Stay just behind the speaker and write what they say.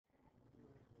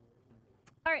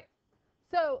All right,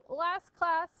 so last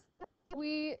class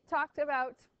we talked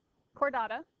about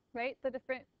chordata, right?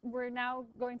 We're now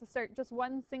going to start just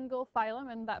one single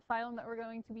phylum, and that phylum that we're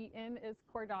going to be in is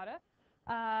chordata.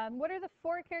 What are the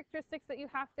 4 characteristics that you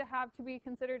have to be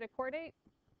considered a chordate?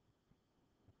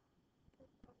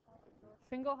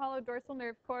 Single hollow dorsal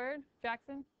nerve cord.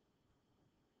 Jackson?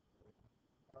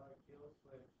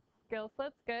 Gill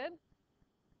slits, good.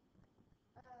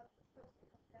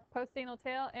 Postanal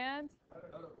tail and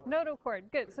notochord,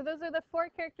 good. So those are the 4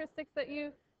 characteristics that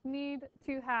you need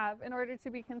to have in order to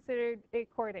be considered a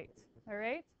chordate, all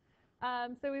right?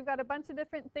 So we've got a bunch of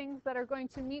different things that are going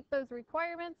to meet those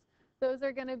requirements. Those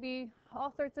are going to be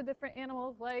all sorts of different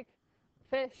animals like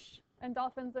fish and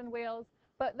dolphins and whales.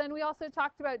 But then we also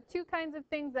talked about 2 kinds of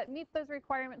things that meet those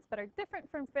requirements but are different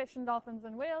from fish and dolphins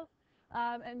and whales.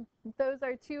 And those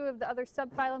are 2 of the other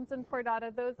subphylums in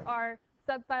chordata. Those are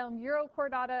subphylum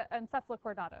Urochordata and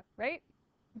Cephalochordata, right?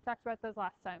 We talked about those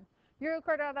last time.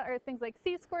 Urochordata are things like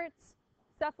sea squirts,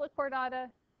 Cephalochordata,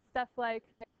 stuff like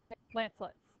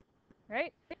lancelets,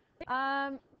 right?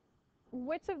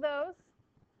 Which of those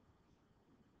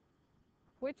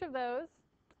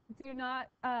do not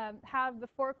have the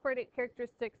 4 chordate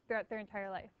characteristics throughout their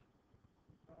entire life?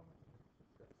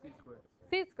 Sea squirts.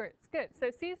 Sea squirts, good.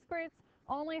 So sea squirts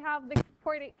only have the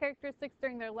chordate characteristics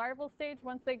during their larval stage.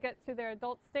 Once they get to their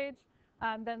adult stage,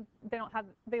 then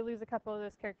they lose a couple of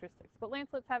those characteristics. But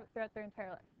lancelets have it throughout their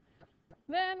entire life.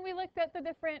 Then we looked at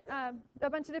a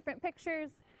bunch of different pictures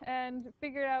and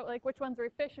figured out like which ones were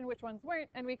fish and which ones weren't,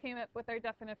 and we came up with our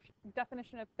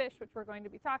definition of fish, which we're going to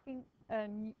be talking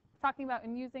about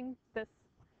and using this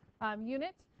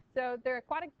unit. So they're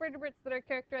aquatic vertebrates that are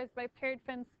characterized by paired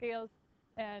fin scales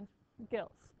and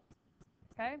gills.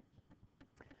 Okay.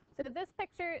 So this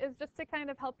picture is just to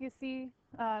kind of help you see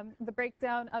the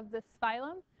breakdown of this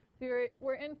phylum. So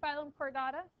we're in phylum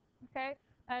Chordata, okay,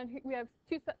 and we have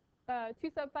two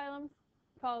subphylums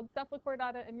called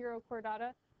Cephalochordata and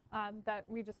Urochordata that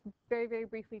we just very, very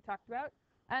briefly talked about.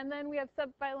 And then we have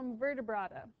subphylum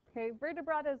Vertebrata. Okay,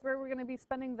 Vertebrata is where we're going to be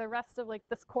spending the rest of like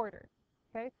this quarter.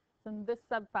 Okay, so in this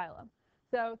subphylum.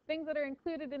 So things that are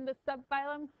included in this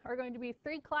subphylum are going to be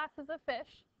 3 classes of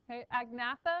fish. Okay,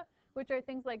 Agnatha, which are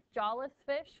things like jawless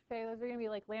fish. Okay, those are going to be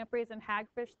like lampreys and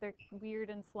hagfish. They're weird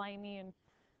and slimy and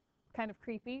kind of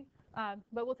creepy,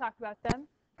 but we'll talk about them.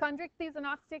 Chondrichthyes and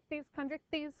osteichthyes.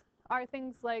 Chondrichthyes are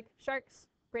things like sharks,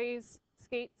 rays,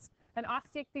 skates, and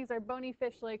osteichthyes are bony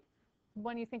fish like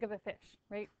when you think of a fish,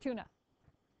 right? Tuna,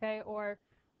 okay, or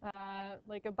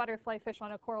like a butterfly fish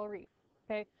on a coral reef.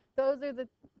 Okay, those are the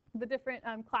different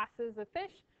classes of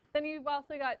fish. Then you've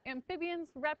also got amphibians,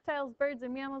 reptiles, birds,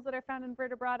 and mammals that are found in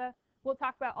vertebrata. We'll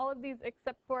talk about all of these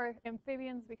except for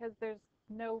amphibians because there's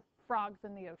no frogs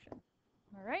in the ocean.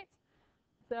 All right,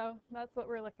 so that's what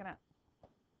we're looking at.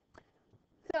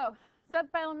 So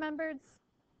subphylum members,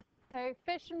 okay,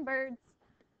 fish and birds,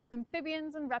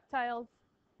 amphibians and reptiles,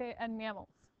 okay, and mammals.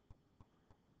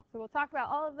 So we'll talk about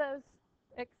all of those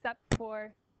except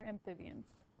for amphibians.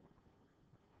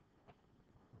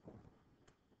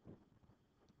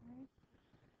 Right.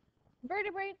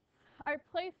 Vertebrates are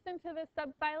placed into this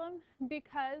subphylum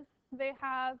because they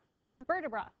have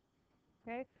vertebra.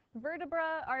 Okay?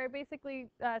 Vertebra are basically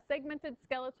segmented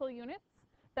skeletal units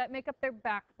that make up their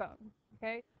backbone.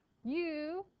 Okay?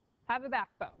 You have a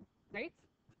backbone, right?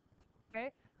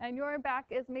 Okay? And your back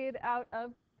is made out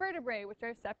of vertebrae, which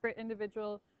are separate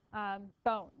individual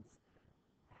bones.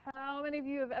 How many of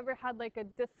you have ever had like a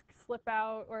disc slip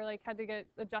out or like had to get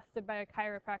adjusted by a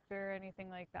chiropractor or anything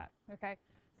like that? Okay,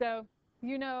 so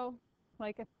you know,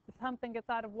 like if something gets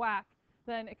out of whack,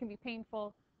 then it can be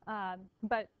painful.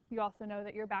 But you also know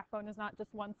that your backbone is not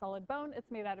just one solid bone; it's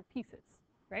made out of pieces,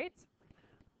 right?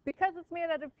 Because it's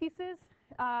made out of pieces,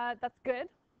 that's good.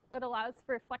 It allows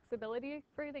for flexibility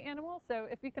for the animal. So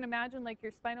if you can imagine like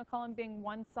your spinal column being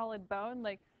one solid bone,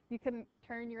 like you couldn't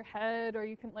turn your head or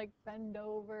you couldn't like bend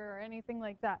over or anything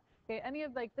like that. Okay, any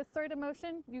of like this sort of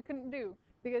motion you couldn't do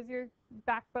because your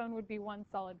backbone would be one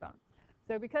solid bone.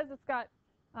 So because it's got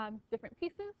different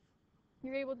pieces,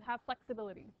 you're able to have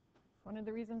flexibility. One of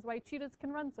the reasons why cheetahs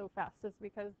can run so fast is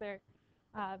because their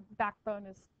backbone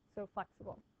is so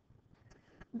flexible.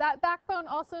 That backbone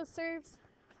also serves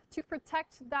to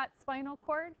protect that spinal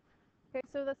cord. Okay,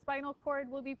 so the spinal cord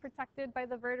will be protected by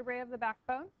the vertebrae of the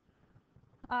backbone.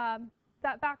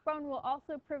 That backbone will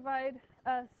also provide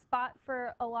a spot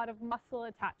for a lot of muscle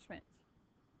attachment.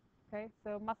 Okay,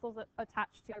 so muscles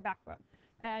attached to your backbone.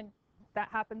 And that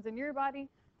happens in your body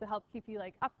to help keep you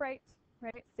like upright,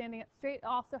 right? Standing up straight. It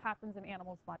also happens in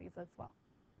animals' bodies as well.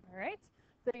 All right,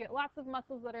 so you get lots of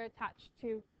muscles that are attached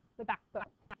to the backbone.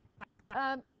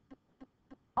 Um,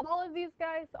 all of these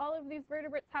guys, all of these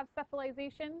vertebrates have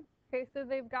cephalization. Okay, so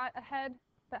they've got a head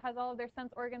that has all of their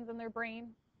sense organs in their brain.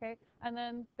 Okay, and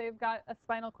then they've got a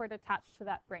spinal cord attached to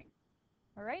that brain.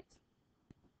 All right.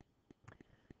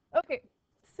 Okay,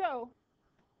 so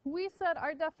we said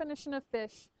our definition of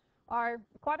fish are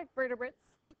aquatic vertebrates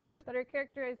that are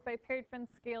characterized by paired fins,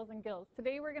 scales, and gills.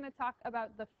 Today we're going to talk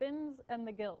about the fins and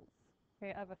the gills,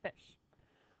 okay, of a fish.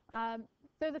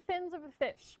 So the fins of a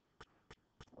fish.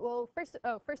 Well, first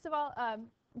of all,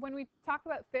 when we talk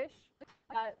about fish,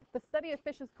 the study of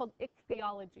fish is called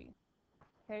ichthyology.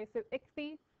 Okay, so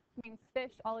ichthy means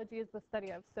fish, ology is the study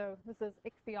of. So this is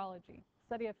ichthyology,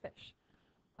 study of fish.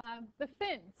 The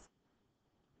fins.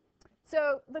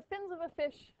 So the fins of a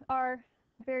fish are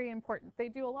very important. They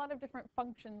do a lot of different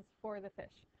functions for the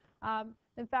fish.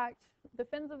 In fact, the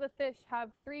fins of the fish have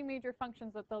three major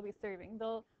functions that they'll be serving.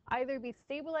 They'll either be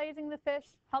stabilizing the fish,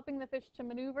 helping the fish to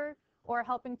maneuver, or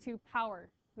helping to power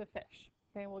the fish.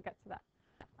 Okay, we'll get to that.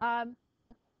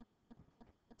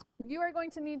 You are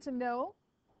going to need to know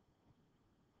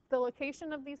the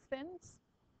location of these fins.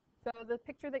 So the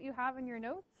picture that you have in your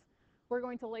notes, we're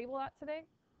going to label that today.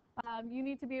 You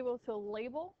need to be able to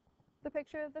label the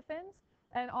picture of the fins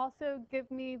and also give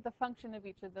me the function of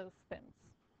each of those fins.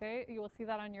 Okay, you will see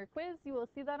that on your quiz, you will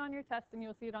see that on your test, and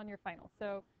you'll see it on your final.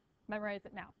 So memorize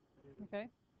it now. Okay.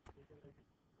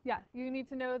 Yeah, you need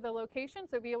to know the location,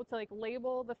 so be able to like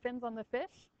label the fins on the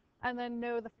fish and then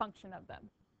know the function of them.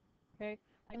 Okay,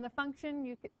 and the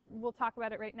function we'll talk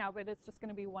about it right now, but it's just going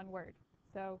to be one word.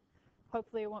 So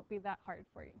hopefully it won't be that hard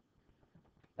for you.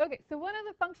 Okay, so one of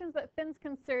the functions that fins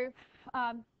can serve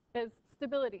is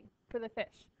stability for the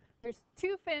fish. There's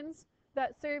two fins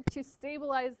that serve to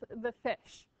stabilize the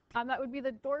fish. That would be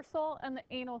the dorsal and the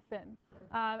anal fin.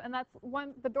 And that's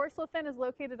one, the dorsal fin is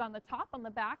located on the top, on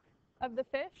the back of the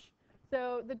fish.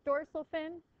 So the dorsal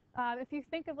fin, if you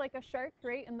think of like a shark,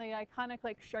 right, and the iconic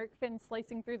like shark fin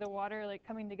slicing through the water, like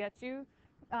coming to get you,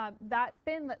 that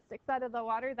fin that sticks out of the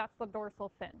water, that's the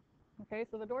dorsal fin. Okay,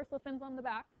 so the dorsal fin's on the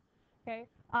back. Okay,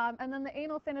 and then the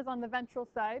anal fin is on the ventral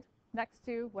side next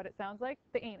to what it sounds like,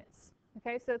 the anus.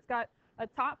 Okay, so it's got a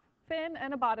top fin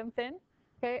and a bottom fin.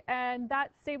 Okay, and that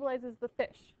stabilizes the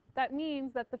fish. That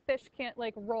means that the fish can't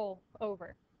like roll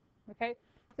over. Okay,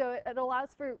 so it allows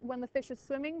for when the fish is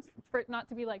swimming for it not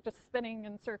to be like just spinning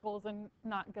in circles and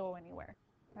not go anywhere.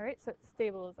 All right, so it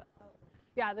stabilizes.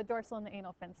 Yeah, the dorsal and the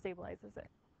anal fin stabilizes it.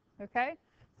 Okay,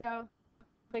 so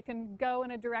they can go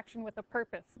in a direction with a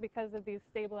purpose because of these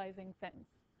stabilizing fins.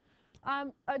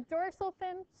 A dorsal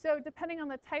fin, so depending on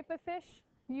the type of fish,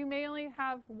 you may only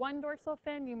have one dorsal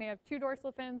fin, you may have two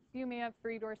dorsal fins, you may have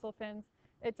three dorsal fins.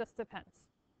 It just depends.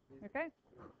 Okay?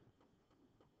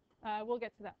 We'll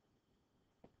get to that.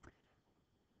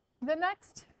 The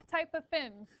next type of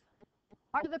fins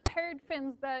are the paired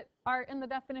fins that are in the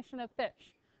definition of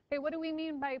fish. Okay, what do we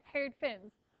mean by paired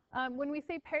fins? When we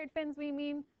say paired fins, we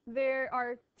mean there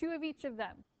are two of each of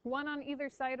them, one on either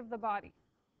side of the body.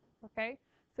 Okay,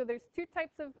 so there's two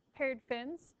types of paired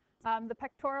fins, the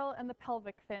pectoral and the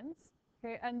pelvic fins.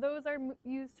 Okay, and those are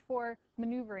used for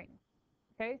maneuvering.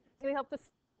 Okay, so they help to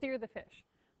steer the fish.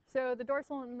 So the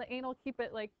dorsal and the anal keep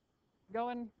it like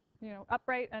going,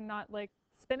 upright and not like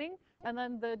spinning, and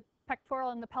then the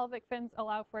pectoral and the pelvic fins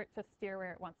allow for it to steer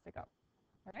where it wants to go.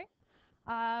 All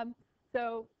right.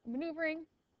 So maneuvering.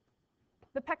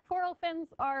 The pectoral fins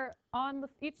are on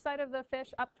each side of the fish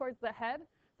up towards the head.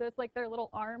 So it's like their little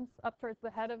arms up towards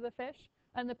the head of the fish.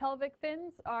 And the pelvic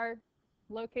fins are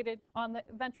located on the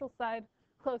ventral side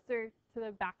closer to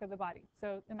the back of the body.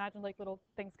 So imagine like little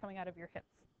things coming out of your hips.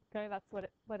 Okay, that's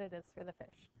what it is for the fish.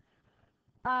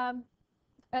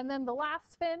 And then the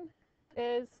last fin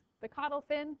is the caudal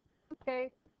fin.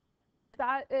 Okay,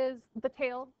 that is the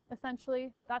tail,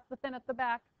 essentially. That's the fin at the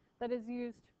back that is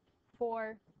used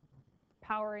for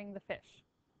powering the fish.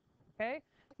 Okay,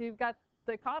 so you've got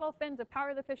the caudal fin to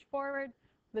power the fish forward,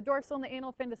 the dorsal and the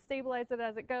anal fin to stabilize it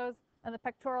as it goes, and the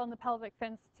pectoral and the pelvic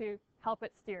fins to help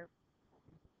it steer.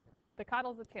 The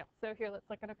caudal's the tail. So here, let's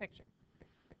look at a picture.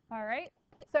 All right,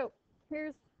 so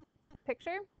here's a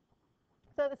picture.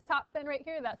 So this top fin right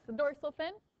here, that's the dorsal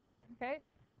fin. Okay.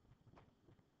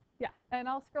 Yeah, and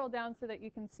I'll scroll down so that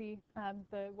you can see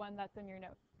the one that's in your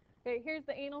notes. Okay, here's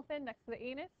the anal fin next to the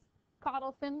anus.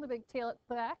 Caudal fin, the big tail at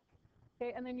the back.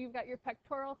 Okay, and then you've got your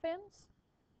pectoral fins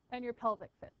and your pelvic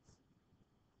fins.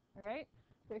 All right,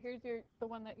 so here's the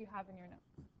one that you have in your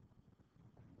notes.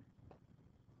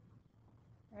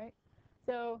 All right,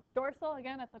 so dorsal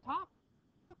again at the top,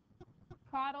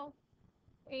 caudal,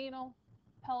 anal,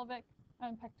 pelvic,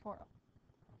 and pectoral.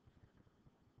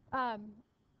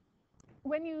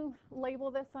 when you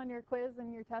label this on your quiz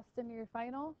and your test and your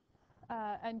final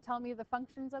and tell me the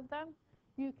functions of them,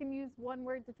 you can use one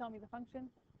word to tell me the function,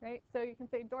 right? So you can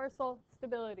say dorsal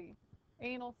stability,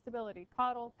 anal stability,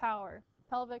 caudal power,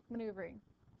 pelvic maneuvering,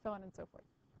 so on and so forth.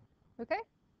 Okay?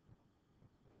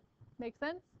 Make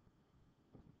sense?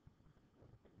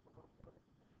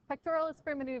 Pectoral is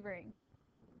for maneuvering.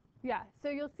 Yeah, so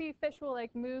you'll see fish will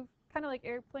like move kind of like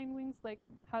airplane wings, like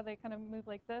how they kind of move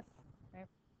like this, right?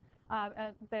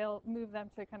 And they'll move them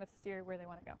to kind of steer where they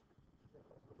want to go.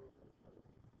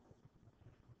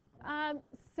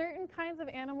 Certain kinds of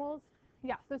animals,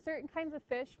 yeah, so certain kinds of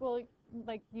fish will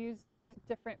like use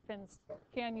different fins,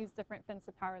 can use different fins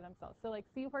to power themselves. So like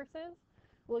seahorses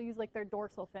will use like their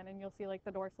dorsal fin, and you'll see like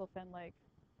the dorsal fin like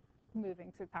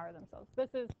moving to power themselves. This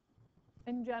is,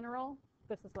 in general,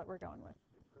 this is what we're going with.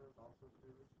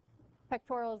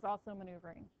 Pectoral is also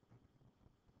maneuvering.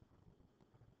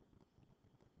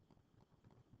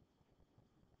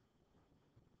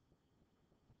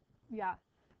 Yeah,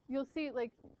 you'll see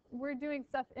like we're doing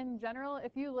stuff in general.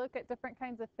 If you look at different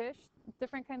kinds of fish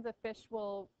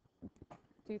will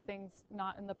do things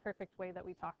not in the perfect way that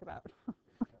we talk about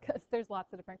because there's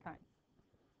lots of different kinds.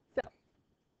 So,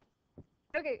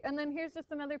 okay, and then here's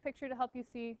just another picture to help you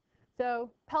see.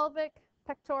 So pelvic,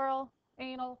 pectoral,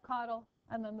 anal, caudal,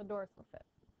 and then the dorsal fin.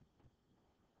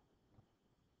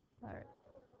 All right.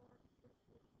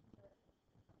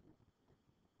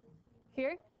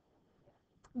 Here,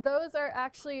 those are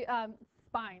actually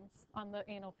spines on the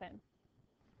anal fin.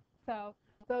 So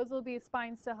those will be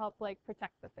spines to help like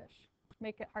protect the fish,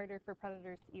 make it harder for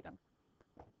predators to eat them.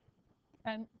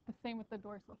 And the same with the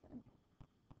dorsal fin.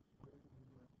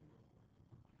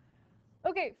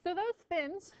 Okay, so those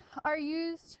fins are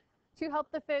used to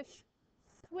help the fish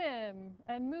swim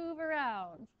and move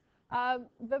around.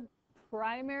 The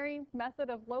primary method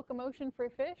of locomotion for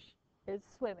fish is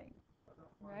swimming,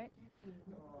 right?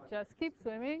 Just keep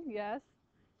swimming, yes.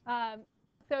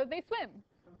 So they swim.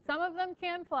 Some of them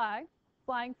can fly.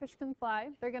 Flying fish can fly.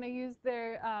 They're going to use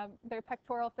their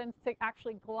pectoral fins to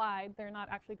actually glide. They're not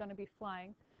actually going to be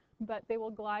flying, but they will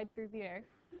glide through the air.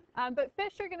 But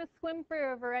fish are going to swim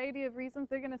for a variety of reasons.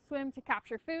 They're going to swim to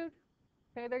capture food.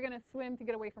 Okay, they're going to swim to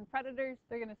get away from predators.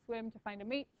 They're going to swim to find a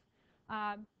mate.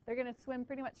 They're going to swim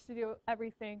pretty much to do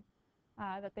everything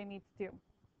that they need to do.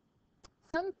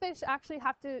 Some fish actually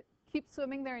have to keep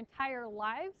swimming their entire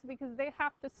lives because they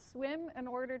have to swim in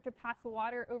order to pass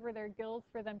water over their gills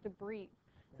for them to breathe.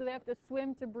 So they have to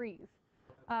swim to breathe.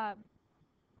 No,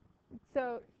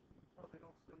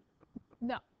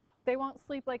 they won't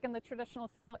sleep like in the traditional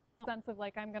sense of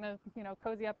like I'm gonna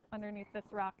cozy up underneath this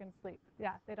rock and sleep.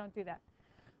 Yeah, they don't do that.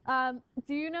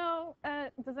 Do you know?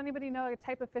 Does anybody know a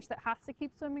type of fish that has to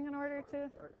keep swimming in order to?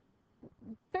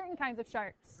 Certain kinds of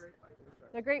sharks.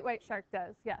 The great white shark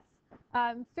does, yes.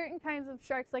 Certain kinds of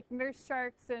sharks, like nurse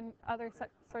sharks and other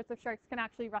sorts of sharks, can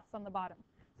actually rest on the bottom.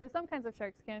 So some kinds of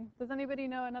sharks can. Does anybody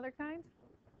know another kind?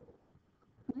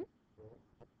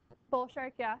 Bull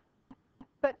shark, yeah.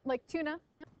 But like tuna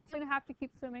have to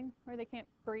keep swimming or they can't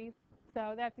breathe,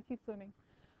 so they have to keep swimming.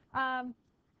 How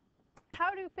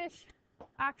do fish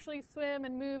actually swim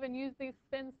and move and use these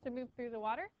fins to move through the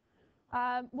water?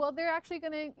 Well, they're actually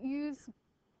going to use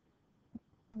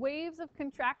waves of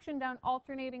contraction down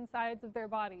alternating sides of their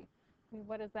body.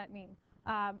 What does that mean?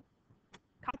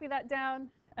 Copy that down,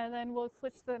 and then we'll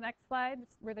switch to the next slide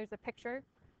where there's a picture,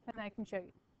 and I can show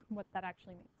you what that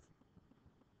actually means.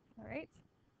 All right.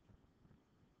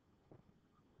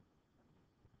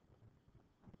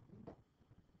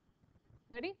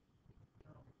 Ready?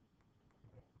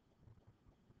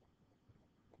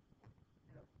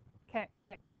 Okay.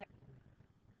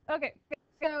 Okay,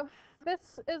 so this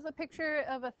is a picture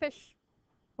of a fish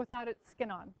without its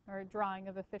skin on, or a drawing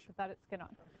of a fish without its skin on.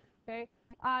 Okay.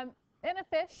 In a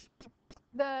fish,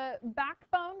 the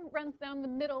backbone runs down the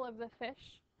middle of the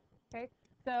fish. Okay,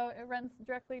 so it runs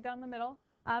directly down the middle,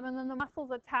 and then the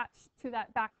muscles attach to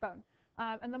that backbone.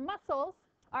 And the muscles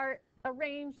are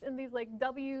arranged in these like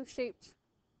W-shaped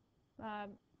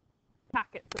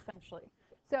packets, essentially.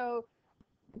 So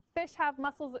fish have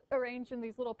muscles arranged in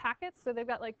these little packets. So they've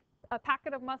got like a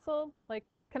packet of muscle, like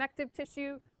connective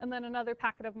tissue, and then another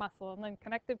packet of muscle, and then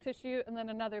connective tissue, and then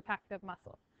another packet of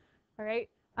muscle. All right.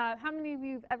 How many of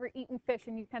you have ever eaten fish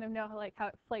and you kind of know how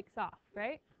it flakes off,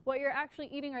 right? What you're actually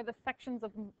eating are the sections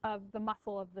of the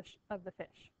muscle of the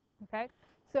fish. Okay.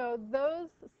 So those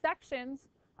sections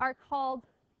are called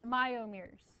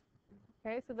myomeres.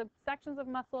 Okay. So the sections of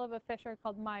muscle of a fish are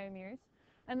called myomeres,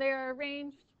 and they are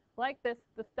arranged like this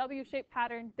W-shaped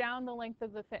pattern down the length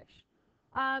of the fish.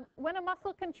 When a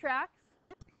muscle contracts,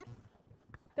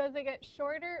 Does it get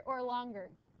shorter or longer?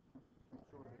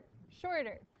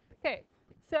 Shorter. Okay,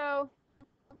 so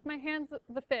my hand's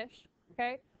the fish,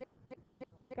 okay?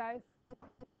 Guys,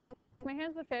 my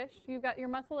hand's the fish. You've got your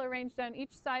muscle arranged on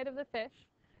each side of the fish.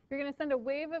 You're going to send a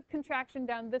wave of contraction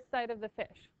down this side of the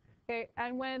fish, okay?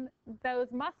 And when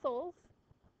those muscles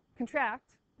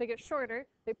contract, they get shorter,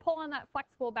 they pull on that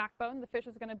flexible backbone, the fish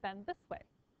is going to bend this way,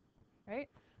 right?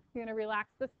 You're going to relax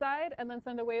this side and then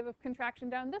send a wave of contraction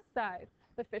down this side.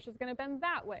 The fish is going to bend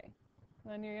that way.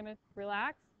 Then you're going to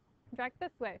relax, contract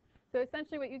this way. So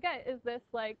essentially what you get is this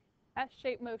like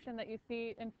S-shaped motion that you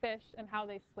see in fish and how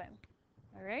they swim,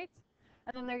 all right?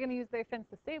 And then they're going to use their fins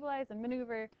to stabilize and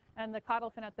maneuver, and the caudal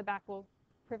fin at the back will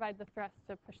provide the thrust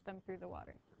to push them through the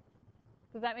water.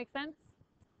 Does that make sense?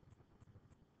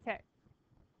 Okay.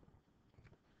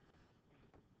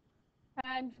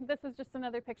 And this is just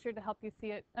another picture to help you see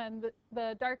it. And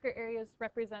the darker areas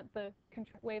represent the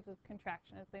waves of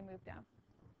contraction as they move down.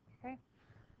 Okay.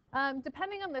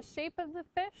 Depending on the shape of the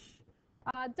fish,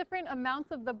 different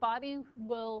amounts of the body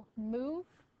will move,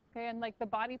 okay, and like the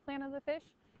body plan of the fish.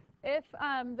 If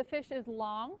the fish is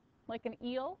long, like an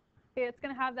eel, okay, it's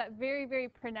going to have that very, very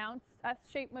pronounced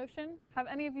S-shaped motion. Have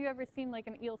any of you ever seen like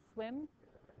an eel swim?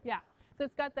 Yeah. So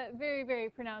it's got that very, very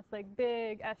pronounced, like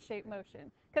big S-shaped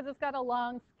motion because it's got a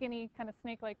long, skinny, kind of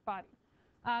snake-like body.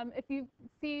 If you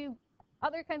see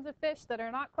other kinds of fish that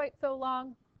are not quite so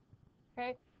long,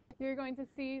 okay, you're going to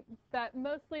see that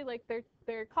mostly like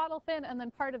their caudal fin and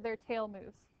then part of their tail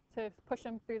moves to push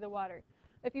them through the water.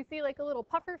 If you see like a little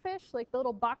puffer fish, like the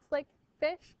little box-like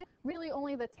fish, really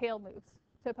only the tail moves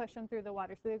to push them through the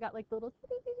water. So they've got like little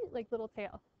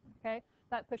tail, okay,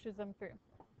 that pushes them through.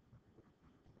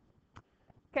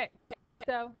 Okay,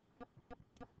 so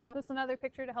this is another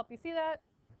picture to help you see that.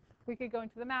 We could go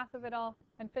into the math of it all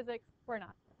and physics or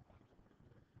not.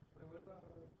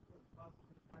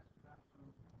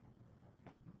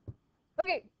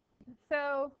 Okay,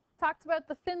 so talked about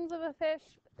the fins of a fish.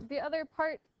 The other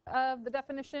part of the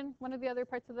definition, one of the other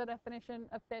parts of the definition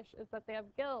of fish is that they have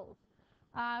gills.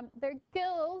 Their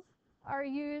gills are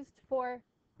used for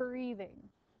breathing.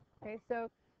 Okay, so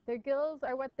their gills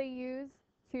are what they use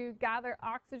to gather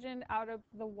oxygen out of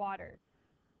the water.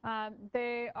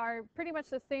 They are pretty much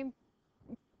the same.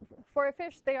 For a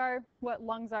fish, they are what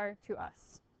lungs are to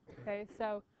us. Okay,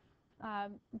 so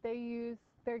they use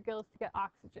their gills to get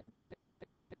oxygen.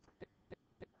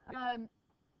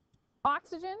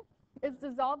 Oxygen is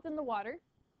dissolved in the water.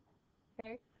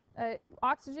 Okay,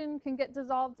 oxygen can get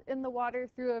dissolved in the water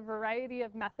through a variety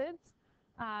of methods.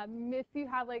 If you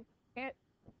have like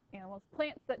animals,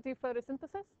 plants that do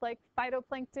photosynthesis, like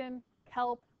phytoplankton,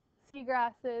 kelp,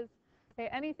 seagrasses, okay,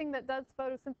 anything that does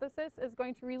photosynthesis is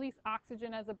going to release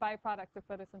oxygen as a byproduct of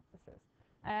photosynthesis.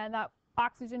 And that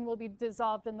oxygen will be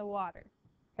dissolved in the water.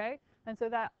 Okay? And so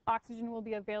that oxygen will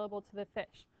be available to the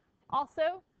fish.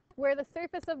 Also, where the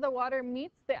surface of the water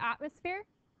meets the atmosphere,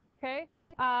 okay,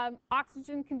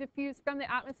 oxygen can diffuse from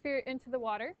the atmosphere into the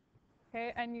water,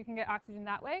 okay, and you can get oxygen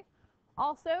that way.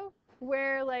 Also,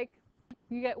 where like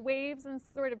you get waves and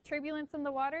sort of turbulence in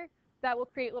the water, that will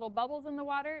create little bubbles in the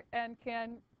water and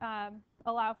can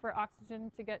allow for oxygen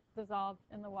to get dissolved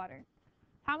in the water.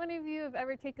 How many of you have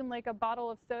ever taken like a bottle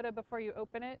of soda before you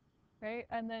open it, right?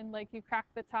 And then like you crack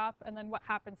the top and then what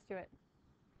happens to it?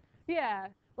 Yeah,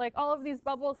 like all of these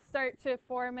bubbles start to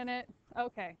form in it.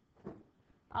 Okay.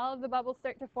 All of the bubbles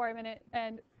start to form in it.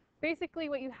 And basically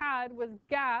what you had was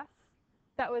gas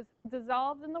that was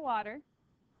dissolved in the water.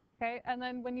 Okay, and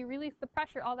then when you release the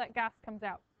pressure, all that gas comes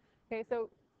out. Okay, so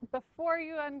before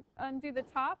you undo the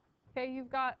top, okay, you've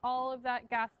got all of that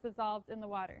gas dissolved in the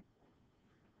water.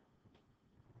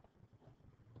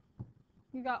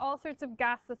 You've got all sorts of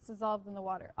gas that's dissolved in the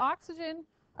water. Oxygen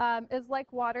is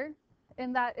like water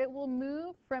in that it will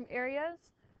move from areas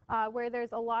where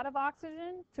there's a lot of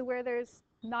oxygen to where there's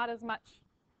not as much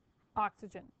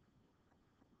oxygen.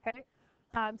 Okay,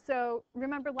 so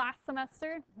remember last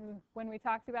semester when we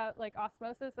talked about like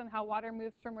osmosis and how water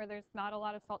moves from where there's not a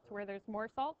lot of salt to where there's more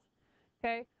salt,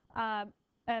 okay,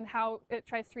 and how it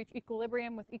tries to reach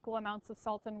equilibrium with equal amounts of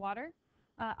salt and water.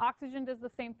 Oxygen does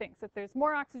the same thing. So if there's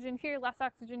more oxygen here, less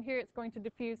oxygen here, it's going to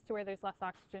diffuse to where there's less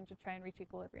oxygen to try and reach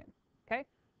equilibrium. Okay,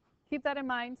 keep that in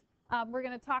mind. We're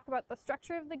going to talk about the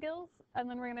structure of the gills, and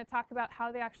then we're going to talk about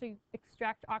how they actually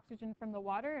extract oxygen from the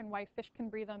water and why fish can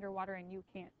breathe underwater and you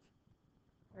can't.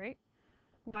 Right?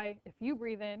 Why, if you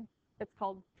breathe in, it's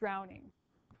called drowning,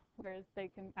 whereas they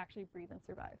can actually breathe and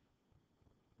survive.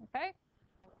 Okay?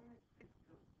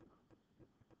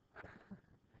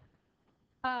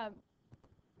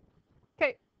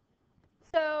 Okay,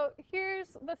 So here's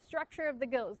the structure of the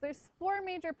gills. There's 4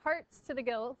 major parts to the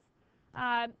gills.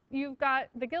 You've got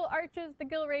the gill arches, the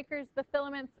gill rakers, the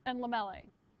filaments, and lamellae.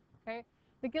 Okay?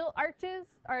 The gill arches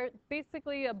are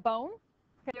basically a bone,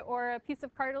 okay, or a piece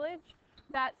of cartilage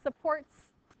that supports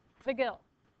the gill.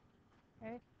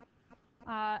 Okay?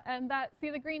 And that, see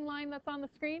the green line that's on the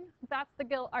screen? That's the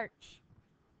gill arch.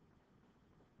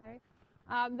 Okay?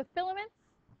 The filaments,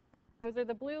 those are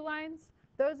the blue lines.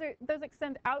 Those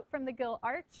extend out from the gill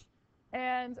arch,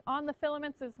 and on the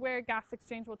filaments is where gas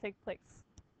exchange will take place.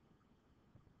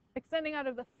 Extending out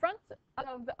of the front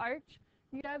of the arch,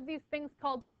 you have these things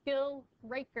called gill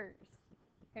rakers.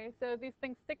 Okay, so these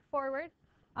things stick forward,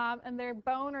 and they're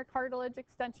bone or cartilage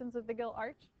extensions of the gill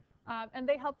arch, and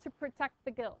they help to protect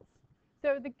the gills.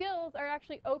 So the gills are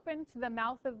actually open to the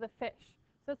mouth of the fish.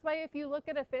 So that's why if you look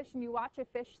at a fish and you watch a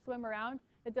fish swim around,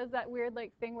 it does that weird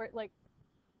thing where it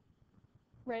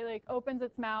opens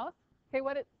its mouth. Okay,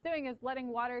 what it's doing is letting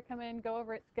water come in, go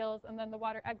over its gills, and then the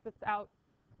water exits out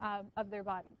of their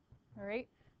body. All right.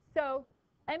 So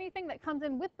anything that comes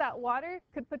in with that water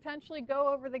could potentially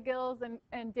go over the gills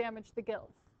and damage the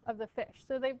gills of the fish.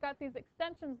 So they've got these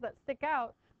extensions that stick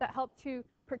out that help to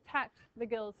protect the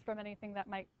gills from anything that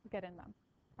might get in them.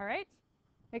 All right.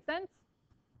 Make sense?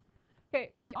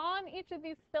 Okay. On each of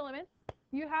these filaments,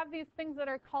 you have these things that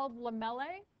are called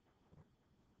lamellae.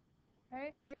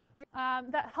 Okay,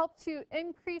 that help to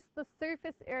increase the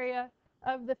surface area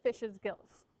of the fish's gills.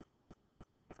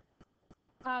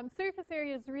 Surface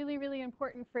area is really, really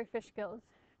important for fish gills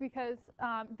because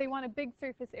they want a big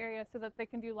surface area so that they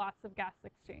can do lots of gas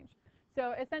exchange.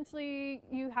 So essentially,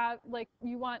 you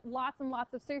want lots and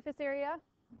lots of surface area,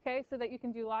 okay, so that you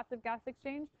can do lots of gas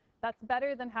exchange. That's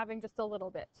better than having just a little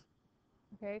bit.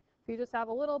 Okay, if you just have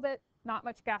a little bit, not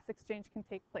much gas exchange can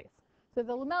take place. So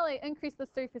the lamellae increase the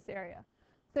surface area.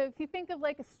 So if you think of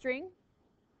like a string,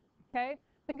 okay,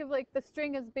 think of like the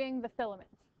string as being the filament.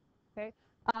 Okay,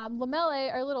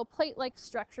 lamellae are little plate-like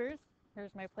structures.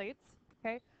 Here's my plates.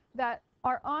 Okay, that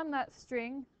are on that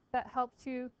string that help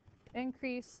to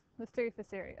increase the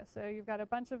surface area. So you've got a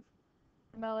bunch of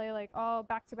lamellae like all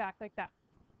back to back like that.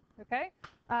 Okay,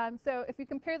 so if you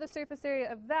compare the surface area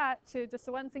of that to just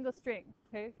one single string,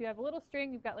 okay, if you have a little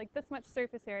string, you've got like this much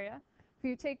surface area. If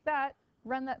you take that,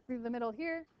 run that through the middle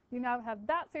here, you now have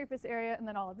that surface area and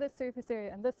then all of this surface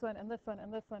area and this one and this one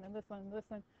and this one and this one and this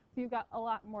one. So you've got a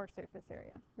lot more surface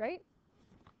area, right?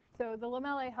 So the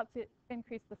lamellae help to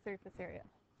increase the surface area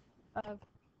of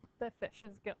the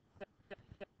fish's gill,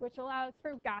 which allows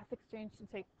for gas exchange to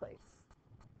take place.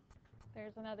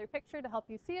 There's another picture to help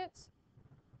you see it.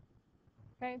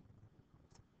 Okay.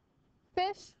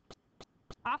 Fish,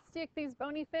 osteichthyes, these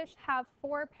bony fish, have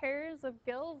 4 pairs of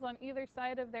gills on either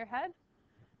side of their head.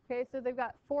 Okay, so they've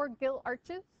got 4 gill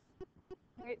arches.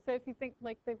 Right, so if you think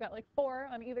like they've got like 4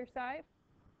 on either side.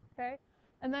 Okay,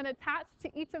 and then attached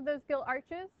to each of those gill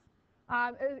arches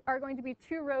are going to be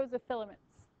 2 rows of filaments.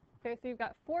 Okay, so you've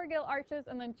got 4 gill arches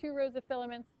and then 2 rows of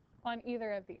filaments on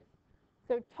either of these.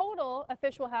 So total, a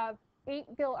fish will have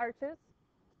 8 gill arches,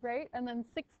 right, and then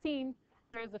 16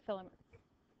 rows of filaments.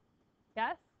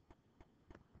 Yes?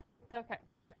 Okay.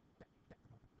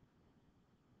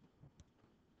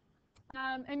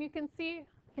 And you can see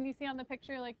you on the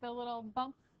picture like the little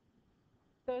bumps?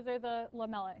 Those are the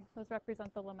lamellae. Those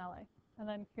represent the lamellae. And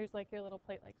then here's like your little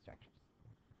plate-like structures.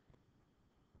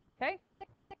 Okay?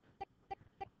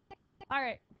 All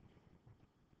right.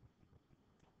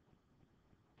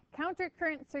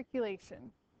 Countercurrent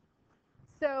circulation.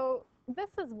 So this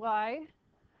is why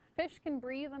fish can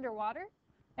breathe underwater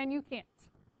and you can't.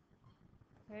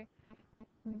 Okay?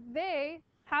 They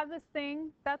have this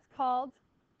thing that's called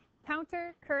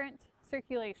countercurrent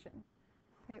circulation.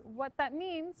 Okay, what that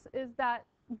means is that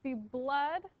the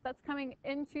blood that's coming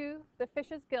into the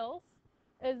fish's gills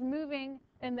is moving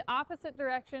in the opposite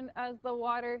direction as the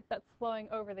water that's flowing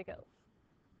over the gills.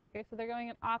 Okay, so they're going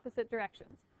in opposite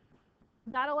directions.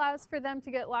 That allows for them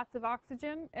to get lots of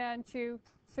oxygen and to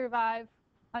survive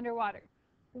underwater.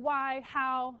 Why?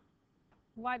 How?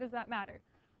 Why does that matter?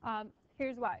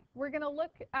 Here's why. We're going to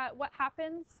look at what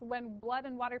happens when blood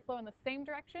and water flow in the same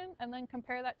direction and then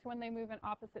compare that to when they move in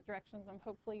opposite directions, and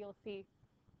hopefully you'll see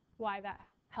why that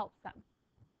helps them.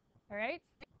 All right?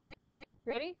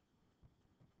 Ready?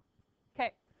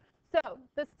 Okay. So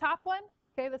this top one,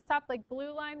 okay, this top like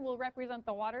blue line will represent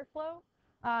the water flow,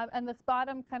 and this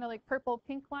bottom kind of like purple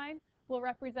pink line will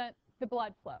represent the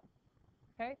blood flow.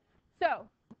 Okay? So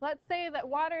let's say that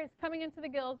water is coming into the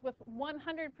gills with 100%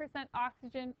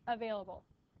 oxygen available,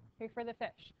 okay, for the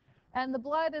fish. And the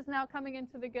blood is now coming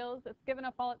into the gills. It's given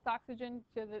up all its oxygen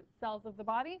to the cells of the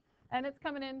body. and it's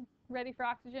coming in ready for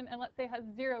oxygen, and let's say it has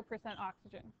 0%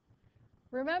 oxygen.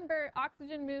 Remember,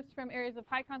 oxygen moves from areas of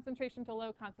high concentration to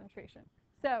low concentration.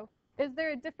 So is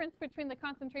there a difference between the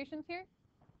concentrations here?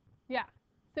 Yeah.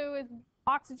 So is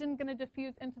oxygen going to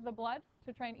diffuse into the blood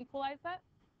to try and equalize that?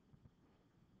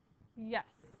 Yes.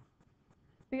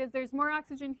 Because there's more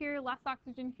oxygen here, less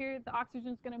oxygen here, the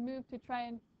oxygen is going to move to try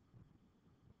and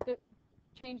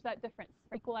change that difference,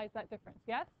 or equalize that difference.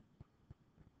 Yes?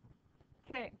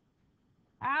 Okay.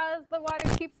 As the water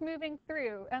keeps moving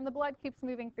through and the blood keeps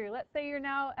moving through, let's say you're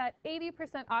now at 80%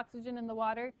 oxygen in the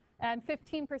water and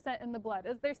 15% in the blood.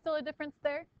 Is there still a difference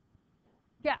there?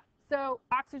 Yeah. So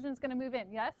oxygen is going to move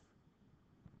in. Yes?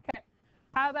 Okay.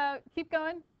 How about keep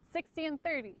going? 60 and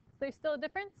 30. Is there still a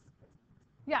difference?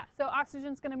 Yeah. So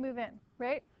oxygen is going to move in,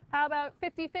 right? How about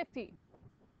 50-50?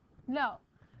 No.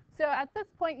 So at this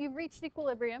point, you've reached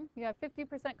equilibrium. You have 50%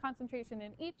 concentration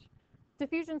in each.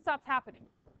 Diffusion stops happening.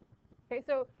 Okay,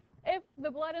 so if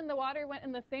the blood and the water went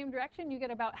in the same direction, you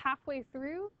get about halfway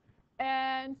through,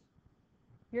 and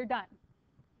you're done.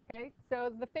 Okay, so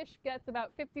the fish gets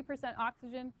about 50%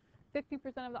 oxygen,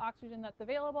 50% of the oxygen that's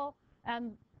available,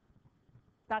 and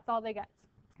that's all they get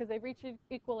because they've reached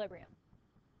equilibrium.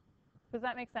 Does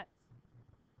that make sense?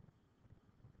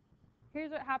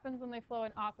 Here's what happens when they flow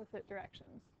in opposite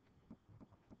directions.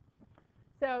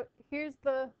 So here's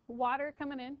the water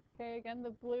coming in, okay, again, the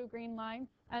blue-green line,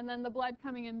 and then the blood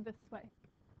coming in this way,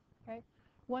 okay?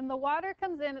 When the water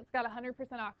comes in, it's got 100%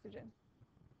 oxygen,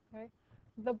 okay?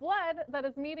 The blood that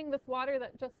is meeting this water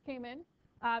that just came in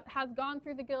has gone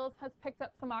through the gills, has picked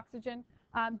up some oxygen,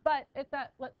 but it's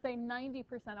at, let's say, 90%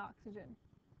 oxygen.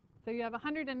 So you have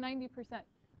 190%.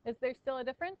 Is there still a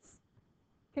difference?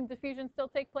 Can diffusion still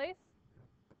take place?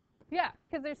 Yeah,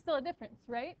 because there's still a difference,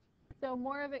 right? So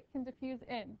more of it can diffuse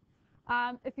in.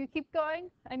 If you keep going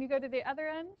and you go to the other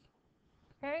end,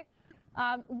 okay,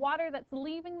 water that's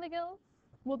leaving the gills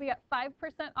will be at 5%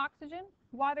 oxygen.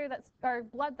 Water that's, or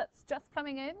blood that's just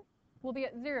coming in will be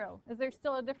at 0. Is there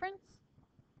still a difference?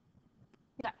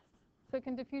 Yes. So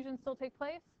can diffusion still take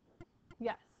place?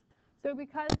 Yes. So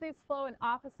because these flow in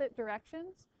opposite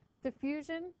directions,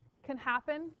 diffusion can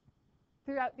happen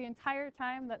throughout the entire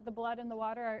time that the blood and the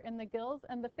water are in the gills,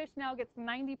 and the fish now gets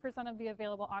 90% of the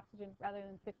available oxygen rather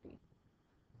than 50.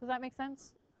 Does that make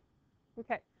sense?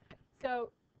 Okay, so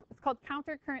it's called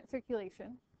countercurrent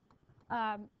circulation,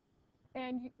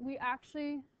 and we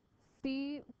actually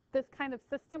see this kind of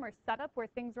system or setup where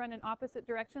things run in opposite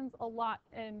directions a lot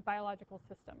in biological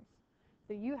systems.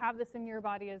 So you have this in your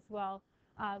body as well.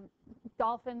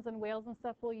 Dolphins and whales and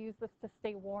stuff will use this to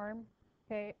stay warm.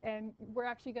 Okay, and we're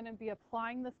actually going to be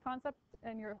applying this concept,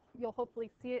 and you'll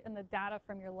hopefully see it in the data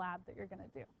from your lab that you're going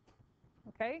to do.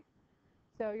 Okay,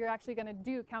 so you're actually going to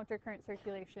do countercurrent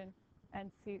circulation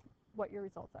and see what your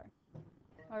results are.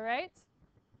 All right,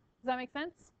 does that make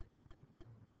sense?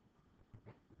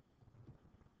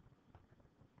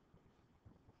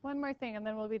 One more thing, and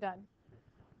then we'll be done.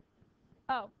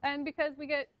 Oh, and because we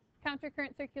get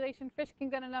countercurrent circulation, fish can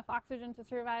get enough oxygen to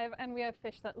survive, and we have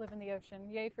fish that live in the ocean.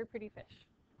 Yay for pretty fish.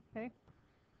 Okay.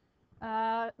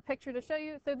 Picture to show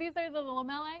you. So these are the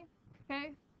lamellae.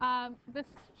 Okay. This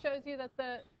shows you that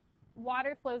the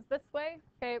water flows this way,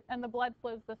 okay, and the blood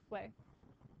flows this way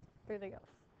through the gills.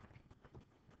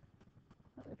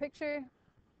 Another picture.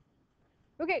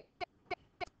 Okay.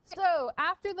 So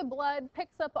after the blood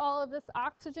picks up all of this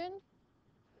oxygen,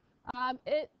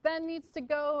 it then needs to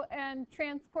go and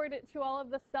transport it to all of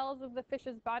the cells of the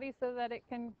fish's body so that it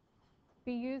can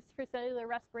be used for cellular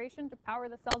respiration to power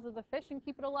the cells of the fish and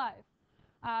keep it alive.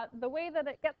 The way that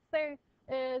it gets there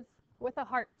is with a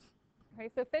heart. Okay,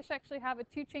 so fish actually have a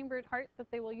 2-chambered heart that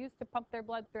they will use to pump their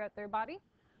blood throughout their body.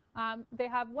 They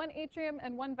have 1 atrium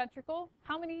and 1 ventricle.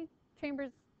 How many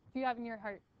chambers do you have in your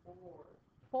heart? 4.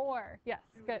 4. Yes,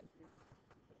 good.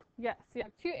 Yes, you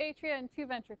have 2 atria and 2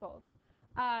 ventricles.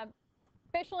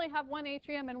 Fish only have 1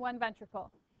 atrium and 1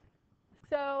 ventricle.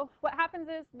 So what happens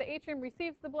is the atrium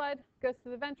receives the blood, goes to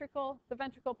the ventricle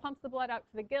pumps the blood out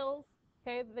to the gills.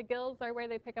 Okay, the gills are where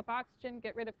they pick up oxygen,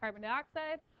 get rid of carbon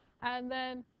dioxide, and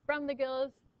then from the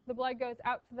gills, the blood goes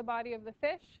out to the body of the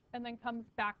fish and then comes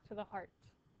back to the heart.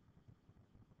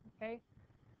 Okay,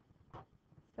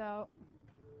 so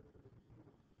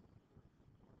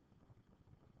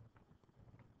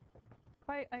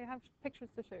I have pictures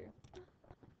to show you.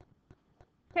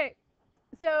 Okay,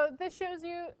 so this shows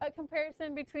you a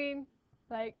comparison between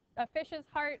like a fish's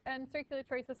heart and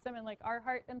circulatory system and like our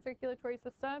heart and circulatory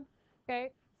system.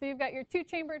 Okay, so you've got your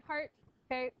 2-chambered heart.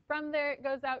 Okay, from there it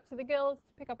goes out to the gills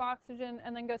to pick up oxygen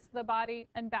and then goes to the body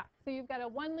and back. So you've got a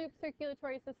 1-loop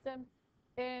circulatory system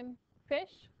in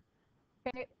fish.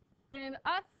 Okay, In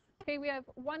us, okay, we have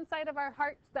one side of our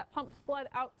heart that pumps blood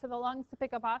out to the lungs to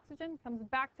pick up oxygen, comes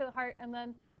back to the heart, and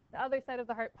then the other side of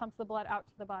the heart pumps the blood out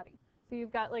to the body. So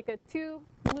you've got like a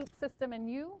 2-loop system in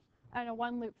you and a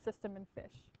 1-loop system in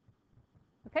fish.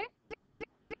 Okay?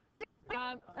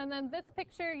 And then this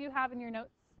picture you have in your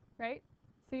notes, right?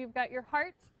 So you've got your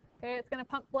heart. Okay, it's going to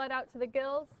pump blood out to the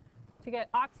gills to get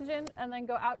oxygen and then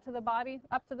go out to the body,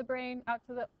 up to the brain, out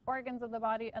to the organs of the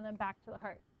body, and then back to the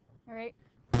heart. All right?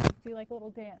 Do like a little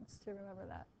dance to remember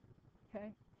that.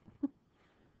 Okay?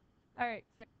 All right.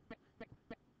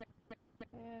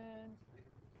 And